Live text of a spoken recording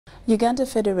Uganda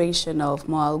Federation of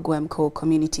Mwal-Gwemko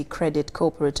Community Credit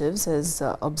Cooperatives has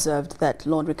observed that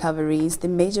loan recovery is the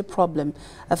major problem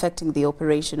affecting the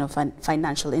operation of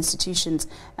financial institutions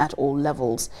at all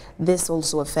levels. This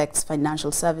also affects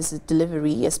financial services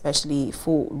delivery, especially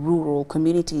for rural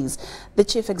communities. The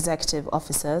Chief Executive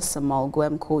Officer,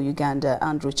 Mwal-Gwemko Uganda,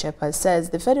 Andrew Chepa,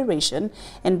 says the Federation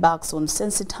embarks on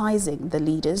sensitizing the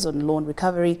leaders on loan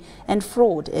recovery and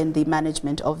fraud in the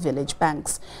management of village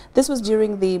banks. This was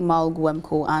during the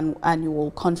Mwal-Gwemko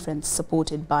annual conference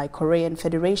supported by Korean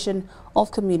Federation of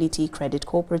Community Credit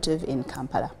Cooperative in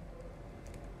Kampala.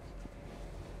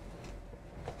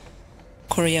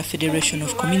 Korea Federation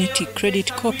of Community Credit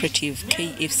Cooperative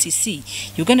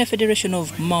KFCC, Uganda Federation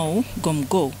of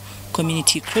Mwal-Gwemko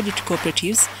Community Credit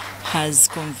Cooperatives has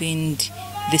convened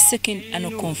the second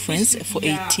annual conference for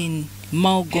 18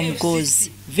 Mwal-Gwemko's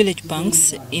village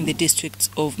banks in the districts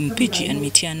of Mpigi and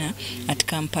Mityana at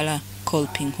Kampala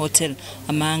Kolping Hotel.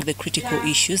 Among the critical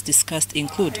issues discussed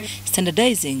include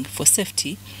standardizing for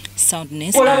safety,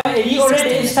 soundness and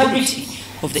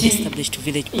sustainability of the established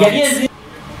village banks.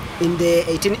 In the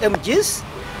 18 MGs,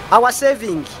 our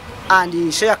saving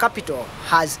and share capital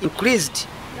has increased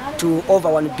to over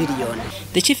 1 billion.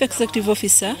 The Chief Executive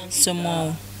Officer,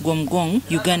 Mwal-Gwemko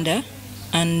Uganda,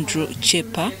 Andrew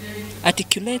Chepa,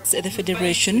 articulates the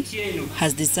Federation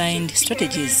has designed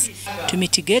strategies to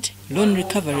mitigate loan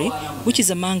recovery, which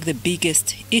is among the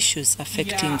biggest issues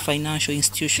affecting financial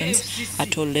institutions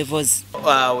at all levels.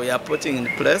 We are putting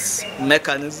in place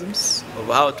mechanisms of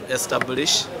how to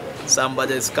establish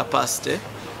somebody's capacity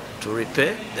to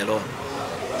repay the loan,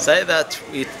 so that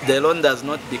the loan does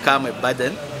not become a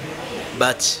burden,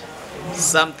 but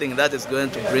something that is going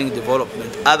to bring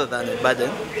development other than a burden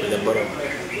to the borrower.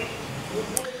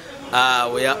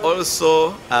 We are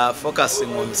also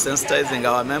focusing on sensitizing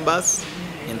our members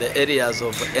in the areas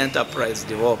of enterprise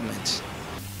development.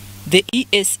 The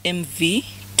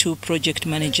ESMV2 project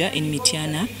manager in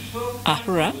Mityana,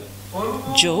 Ahura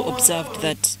Joe, observed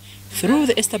that through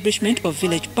the establishment of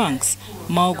village banks,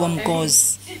 Mwal-Gwemko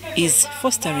is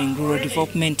fostering rural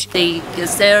development. They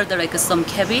sell some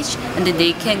cabbage and then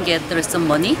they can get some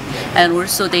money, and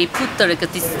also they put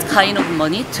this kind of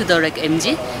money to the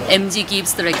MG. MG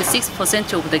gives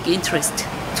 6% of the interest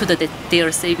to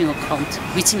their saving account,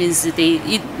 which means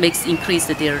it makes increase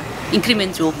their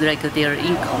increment of their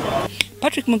income.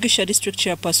 Patrick Mugisha, District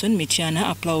Chairperson, Mityana,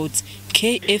 applauds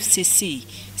KFCC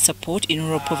support in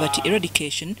rural poverty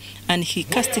eradication, and he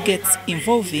castigates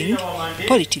involving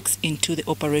politics into the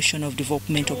operation of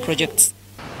developmental projects.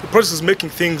 The process is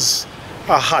making things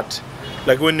hard.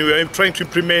 Like when we are trying to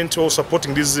implement or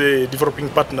supporting these developing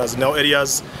partners in our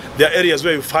areas, there are areas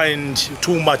where you find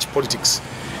too much politics.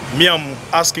 Me, I'm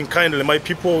asking kindly my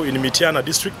people in Mityana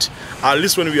district, at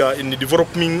least when we are in the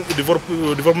development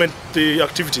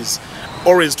activities,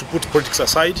 always to put politics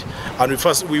aside, and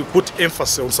we put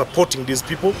emphasis on supporting these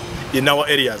people in our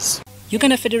areas.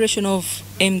 Uganda Federation of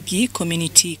MG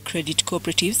Community Credit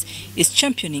Cooperatives is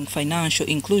championing financial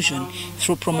inclusion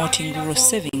through promoting rural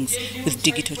savings with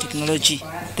digital technology.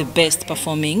 The best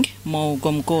performing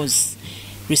Mwal-Gwemko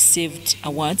received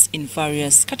awards in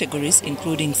various categories,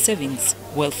 including savings,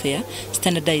 welfare,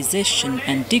 standardization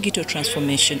and digital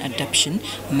transformation adoption,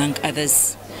 among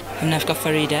others. I'm Nafka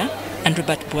Farida and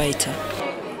Robert Bwaita.